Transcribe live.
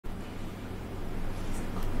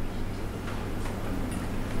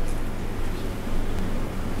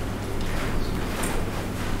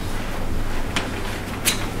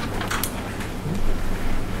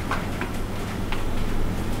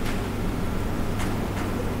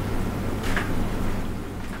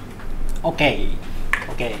Okay.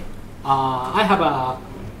 Okay. I have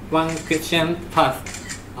one question first.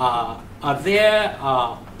 Are there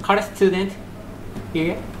college students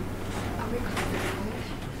here?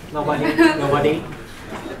 Nobody. Nobody.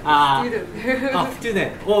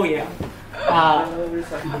 Student. Oh yeah.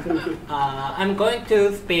 I'm going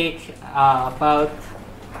to speak about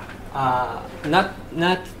not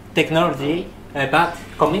technology but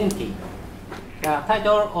community. The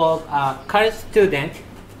title of college student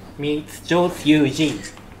meets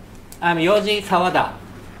Yoji. I'm Yoji Sawada.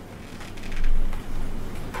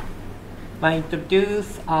 I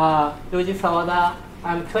introduce Yoji Sawada.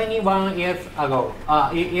 I'm 21 years old.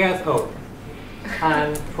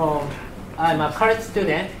 I'm a college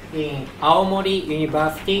student in Aomori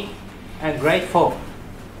University and grade 4.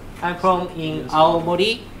 I'm from in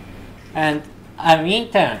Aomori and I'm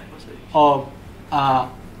intern of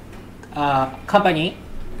company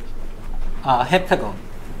Heptagon.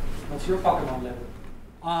 What's your Pokemon level?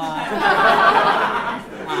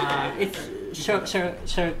 It's short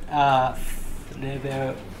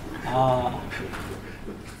level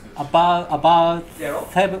about Zero?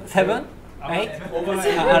 seven, right?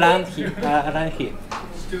 Around here.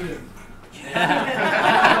 Student.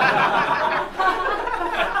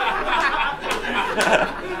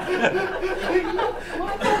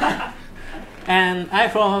 And I'm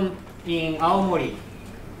from in Aomori.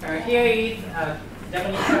 Here is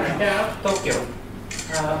Japanese capital, Tokyo.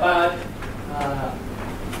 But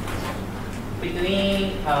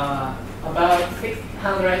between about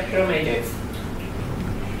 600 kilometers.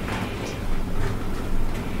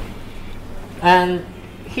 And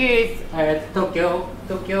here is Tokyo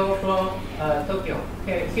from Tokyo.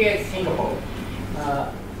 Here is Singapore.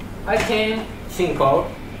 I came Singapore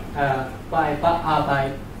by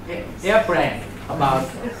airplane about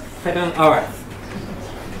 7 hours.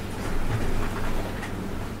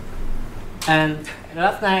 And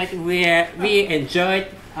last night we enjoyed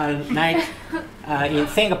a night in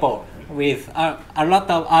Singapore with a lot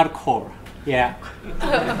of alcohol. Yeah.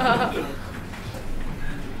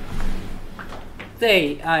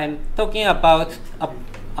 Today I'm talking about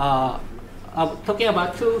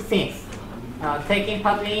two things: taking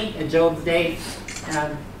part in jobs days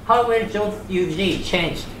and how will jobs usually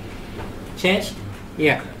change. Changed?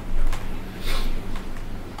 Yeah.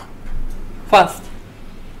 First,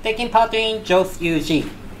 taking part in jobs UG.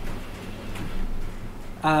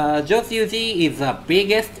 Jobs UG is the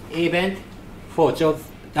biggest event for jobs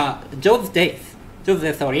days. Jobs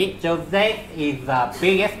days is the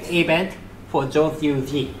biggest event for jobs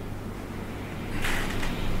UG.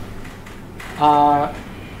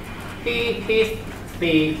 Here's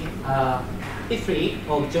the history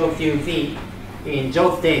of jobs UG in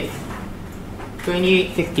jobs days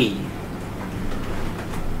 2016.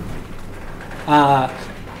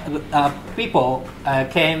 People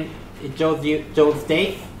came jobs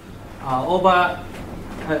days over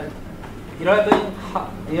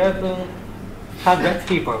 1,100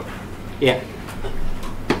 people. Yeah.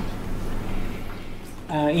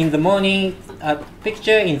 In the morning,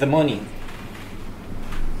 picture in the morning.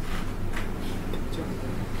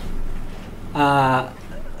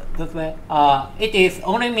 This way. It is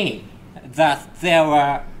only me that there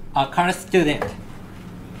were a college student.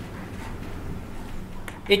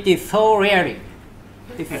 It is so rare.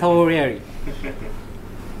 It's so rare.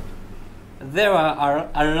 There are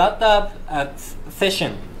a lot of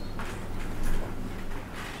sessions.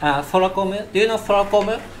 Soracom. Do you know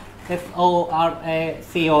Soracom?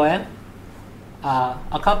 SORACOM.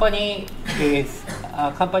 A company is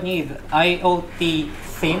IoT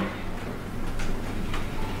SIM.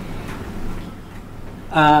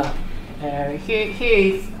 He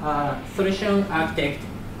is a solution architect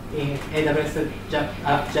in AWS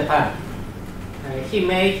Japan. He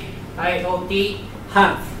made IoT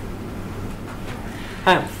hands.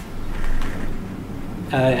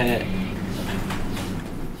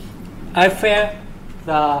 I feel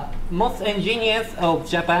the most engineers of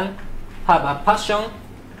Japan have a passion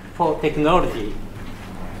for technology.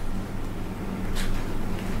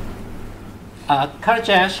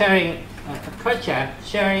 Culture sharing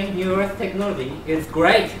new technology is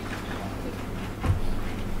great.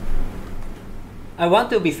 I want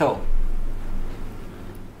to be so.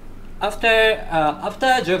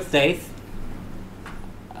 After jobs days,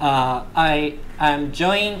 I am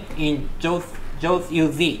joined in jobs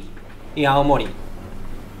UZ in Aomori.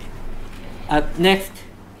 Next,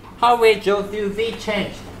 how will jobs UZ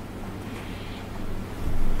change?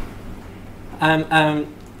 I'm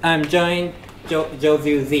joined jobs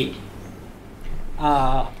UZ.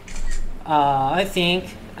 I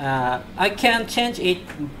think I can change it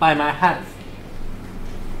by my hands.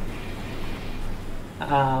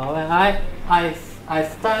 When I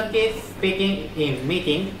started speaking in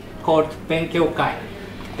meeting called 勉強会.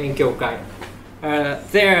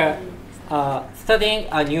 They're studying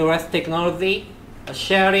a newest technology,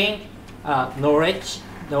 sharing knowledge,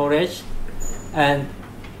 and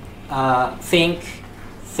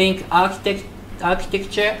think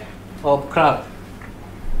architecture of cloud.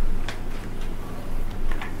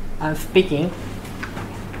 I'm speaking.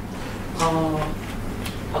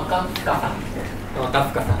 赤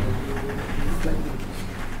塚さん。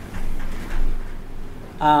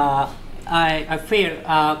I feel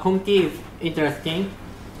community is interesting.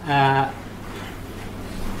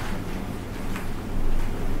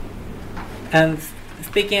 And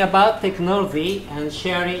speaking about technology and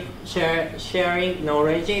sharing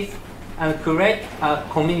knowledge and create a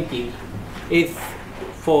community is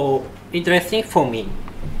interesting for me.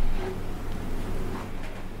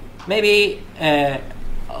 Maybe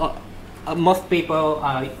most people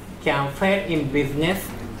can fail in business,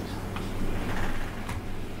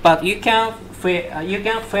 but you can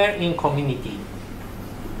fail in community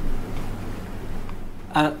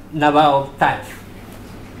a number of times.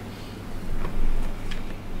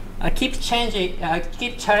 Keep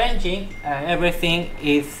challenging. Everything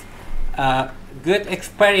is a good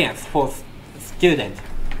experience for students.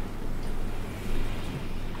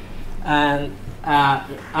 And I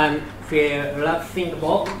love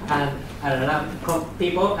Singapore, and I love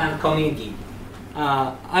people and community.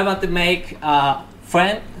 I want to make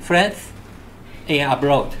friends in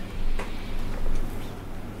abroad.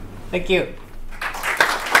 Thank you.